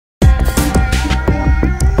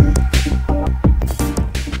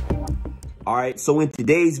All right, so in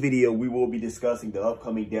today's video, we will be discussing the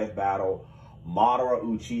upcoming death battle, Madara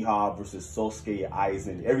Uchiha versus Sasuke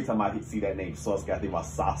Aizen. Every time I see that name, Sasuke, I think about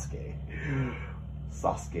Sasuke.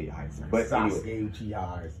 Sasuke Aizen. But Sasuke anyway,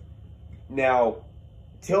 Uchiha Aizen. Now,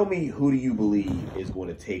 tell me, who do you believe is going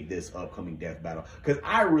to take this upcoming death battle? Because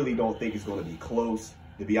I really don't think it's going to be close,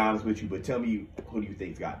 to be honest with you. But tell me, who do you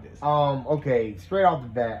think's got this? Okay, straight off the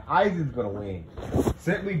bat, Aizen's gonna win.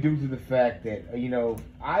 Simply due to the fact that,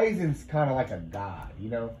 Aizen's kind of like a god,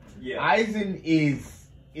 Yeah. Aizen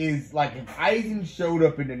is like, if Aizen showed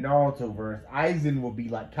up in the Naruto verse, Aizen will be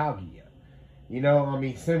like Kaguya.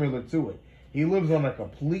 Similar to it. He lives on a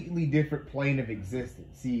completely different plane of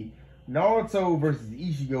existence. See, Naruto versus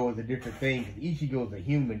Ichigo is a different thing, because Ichigo's a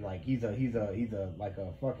human, like he's a like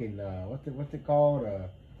a fucking what's it called?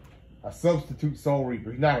 A substitute soul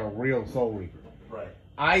reaper. He's not a real soul reaper. Right.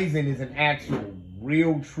 Aizen is an actual,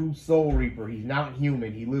 real, true soul reaper. He's not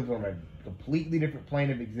human. He lives on a completely different plane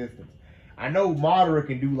of existence. I know Madara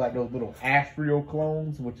can do like those little astral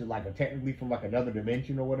clones, which is like technically from like another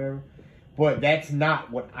dimension or whatever. But that's not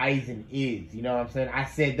what Aizen is. You know what I'm saying? I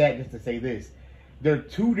said that just to say this. There are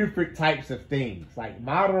two different types of things. Like,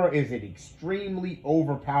 Madara is an extremely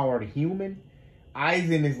overpowered human.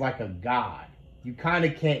 Aizen is like a god. You kind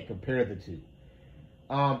of can't compare the two.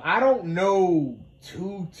 I don't know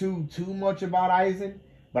too much about Aizen,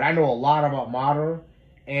 but I know a lot about Madara.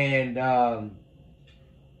 And to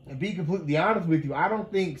be completely honest with you, I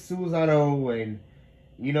don't think Susanoo and,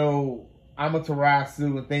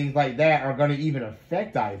 Amaterasu and things like that are going to even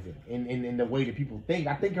affect Aizen in the way that people think.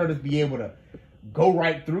 I think he'll just be able to go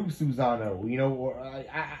right through Susanoo,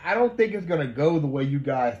 I don't think it's going to go the way you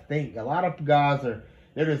guys think. A lot of guys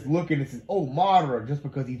they're just looking and say, oh, Madara, just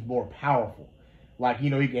because he's more powerful. Like, he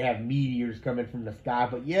can have meteors coming from the sky.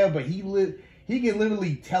 But yeah, but he can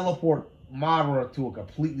literally teleport Madara to a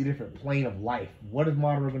completely different plane of life. What is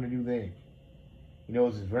Madara going to do then?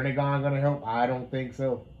 Is his Rinnegan going to help? I don't think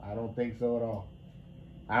so. I don't think so at all.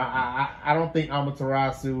 I don't think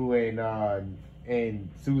Amaterasu and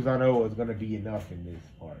Susanoo is going to be enough in this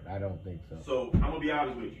part. I don't think so. So, I'm going to be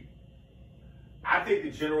honest with you. I think the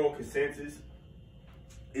general consensus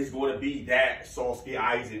is going to be that Sasuke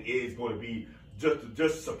Aizen is going to be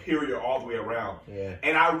just superior all the way around. Yeah.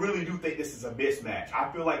 And I really do think this is a mismatch.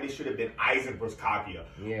 I feel like this should have been Aizen versus Kaguya.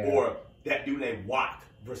 Yeah. Or that dude named Watt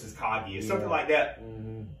versus Kaguya. Something like that.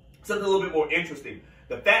 Mm-hmm. Something a little bit more interesting.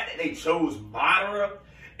 The fact that they chose Madara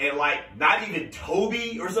and not even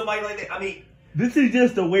Toby or somebody like that. This is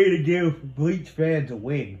just a way to give Bleach fans a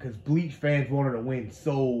win, because Bleach fans wanted to win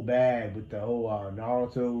so bad with the whole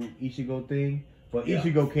Naruto Ichigo thing. But yeah.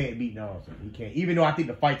 Ichigo can't beat Naruto. He can't. Even though I think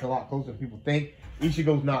the fight's a lot closer than people think,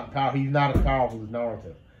 Ichigo's not powerful. He's not as powerful as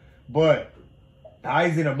Naruto. But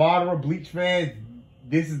Aizen and Madara, Bleach fans,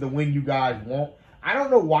 this is the win you guys want. I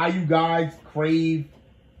don't know why you guys crave,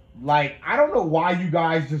 I don't know why you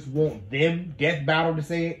guys just want them, Death Battle, to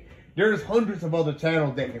say it. There's hundreds of other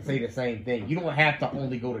channels that can say the same thing. You don't have to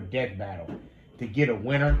only go to Death Battle to get a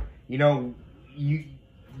winner. You don't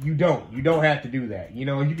have to do that. You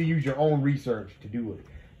can use your own research to do it.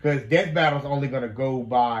 Because Death Battle's only going to go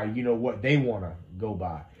by, what they want to go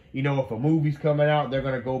by. If a movie's coming out, they're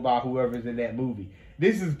going to go by whoever's in that movie.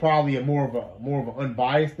 This is probably more of an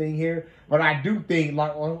unbiased thing here. But I do think, it's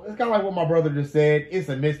kind of like what my brother just said. It's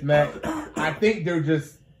a mismatch. I think they're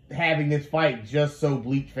just having this fight just so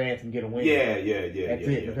Bleach fans can get a win. Yeah. That's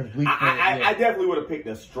it. Yeah. Because Bleach I definitely would have picked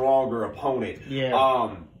a stronger opponent.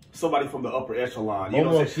 Yeah. Somebody from the upper echelon,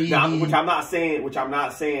 which I'm not saying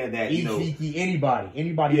that Ishiki,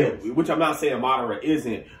 anybody else. Which I'm not saying Madara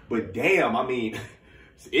isn't, but damn,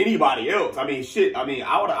 anybody else. I would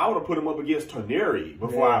have put him up against Toneri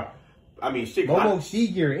before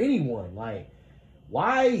Momoshiki or anyone.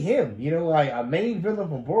 Why him? A main villain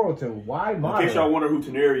from Boruto. Why Madara? In case y'all wonder who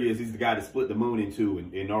Toneri is, he's the guy that split the moon in two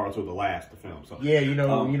in Naruto the Last, the film. So yeah, he's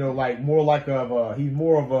more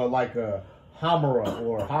of a Hamura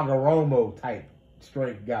or Hagoromo type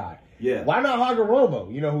strength guy. Yeah. Why not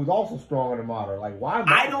Hagoromo? Who's also stronger than Madara? Why?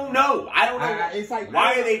 I don't know. It's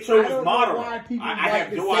why they chose Madara. Why people I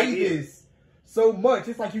have no idea. This so much.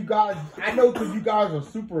 It's like you guys. I know because you guys are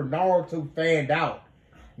super Naruto fanned out.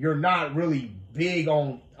 You're not really big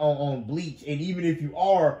on Bleach, and even if you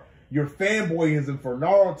are, your fanboyism for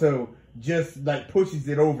Naruto just pushes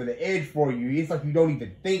it over the edge for you. It's like you don't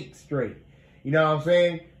even think straight. You know what I'm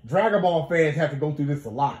saying? Dragon Ball fans have to go through this a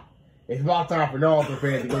lot. It's about time for Naruto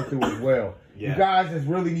fans to go through it as well. Yeah. You guys just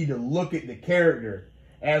really need to look at the character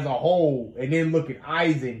as a whole and then look at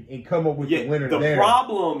Aizen and come up with the winner there. The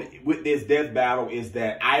problem with this death battle is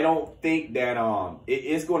that I don't think that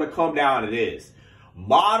it's going to come down to this.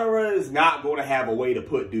 Madara is not going to have a way to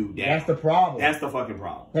put dude down. That's the problem. That's the fucking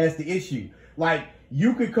problem. That's the issue. Like,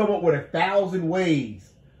 you could come up with 1,000 ways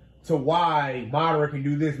to why Madara can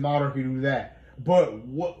do this, Madara can do that. But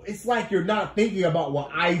it's like you're not thinking about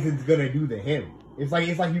what Aizen's gonna do to him. It's like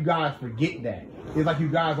you guys forget that. It's like you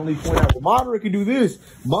guys only point out, well, Madara can do this,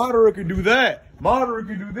 Madara can do that, Madara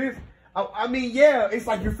can do this. I mean, yeah, it's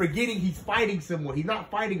like you're forgetting he's fighting someone. He's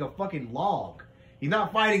not fighting a fucking log. He's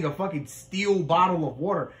not fighting a fucking steel bottle of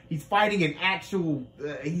water. He's fighting an actual,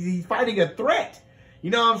 he's fighting a threat.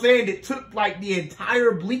 You know what I'm saying? It took like the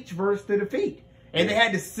entire Bleachverse to defeat. And they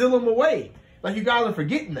had to seal him away. Like, you guys are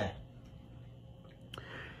forgetting that.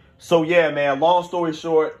 So yeah, man, long story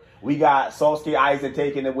short, we got Sasuke Aizen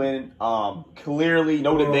taking the win. Clearly,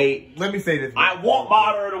 no debate. Let me say this. I want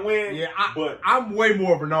Madara to win. Yeah, but I'm way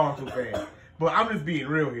more of a Naruto fan. But I'm just being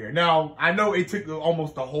real here. Now, I know it took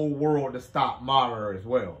almost the whole world to stop Madara as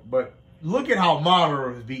well. But look at how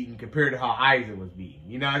Madara was beaten compared to how Aizen was beaten.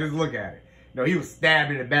 You know, just look at it. No, he was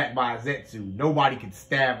stabbed in the back by a Zetsu. Nobody could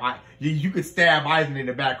stab. You could stab Aizen in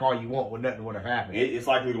the back all you want, when nothing would have happened. It's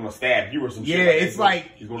like he's gonna stab you or some shit. Yeah, it's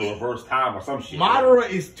like he's gonna reverse time or some shit. Madara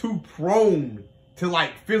is too prone to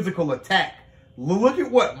like physical attack. Look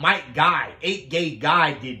at what Mike Guy, 8-Gay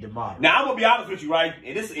Guy, did to Madara. Now I'm gonna be honest with you, right?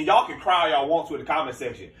 And y'all can cry all y'all want to in the comment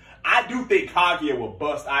section. I do think Kaguya will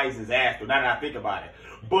bust Aizen's ass, but now that I think about it,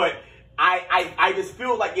 but I just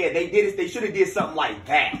feel like, yeah, they did it. They should have did something like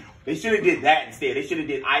that. They should have did that instead. They should have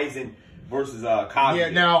did Aizen versus Kaguya. Yeah,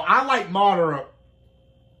 now, I like Madara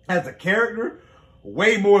as a character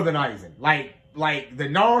way more than Aizen. Like the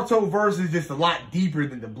Naruto verse is just a lot deeper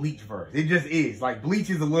than the Bleach verse. It just is. Like,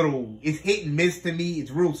 Bleach is it's hit and miss to me.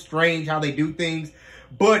 It's real strange how they do things.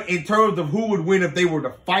 But in terms of who would win if they were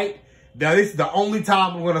to fight, now this is the only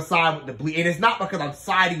time I'm going to side with the Bleach. And it's not because I'm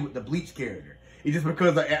siding with the Bleach character. It's just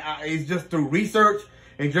because it's just through research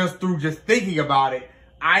and just through just thinking about it.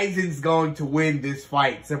 Aizen's going to win this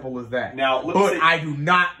fight. Simple as that. Now, but I do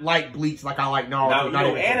not like Bleach like I like Naruto.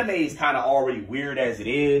 Now, anime is kind of already weird as it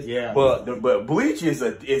is. Yeah. But Bleach is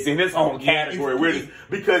in its own category weird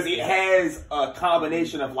because it has a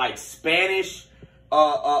combination of like Spanish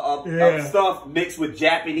of stuff mixed with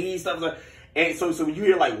Japanese stuff. And so when you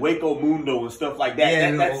hear like Waco Mundo and stuff like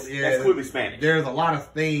that, that's clearly Spanish. There's a lot of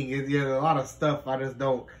things. There's a lot of stuff I just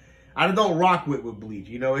don't rock with Bleach.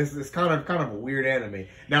 You know, it's kind of a weird anime.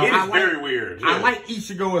 Now, it is very weird. Yeah. I like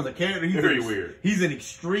Ichigo as a character. He's very weird. He's an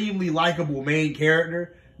extremely likable main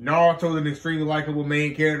character. Naruto's an extremely likable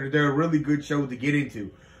main character. They're a really good show to get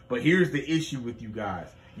into. But here's the issue with you guys.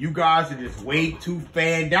 You guys are just way too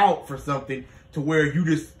fanned out for something to where you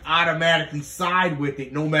just automatically side with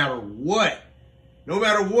it no matter what. No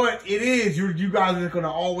matter what it is, you guys are going to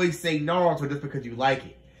always say Naruto just because you like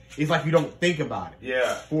it. It's like you don't think about it.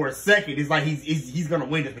 Yeah. For a second, it's like he's gonna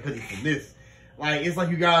win just because he's from this. Like, it's like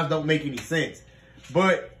you guys don't make any sense.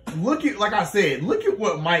 But like I said, look at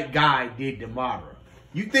what Mike Guy did to Madara.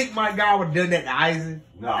 You think Mike Guy would have done that to Aizen?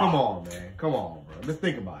 No. Come on, man. Come on, bro. Just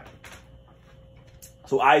think about it.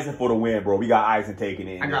 So Aizen for the win, bro. We got Aizen taking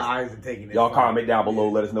it. I got Aizen taking it. Y'all comment down below.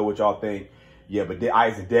 Let us know what y'all think. Yeah, but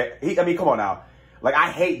Aizen, I mean, come on now. Like,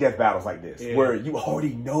 I hate death battles like this, where you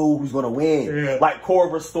already know who's going to win. Yeah. Like, Core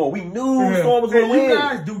vs. Storm. We knew Storm was going to win. You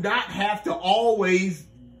guys do not have to always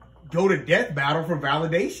go to death battle for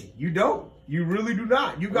validation. You don't. You really do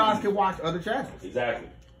not. You guys can watch other channels. Exactly.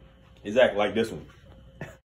 Like this one.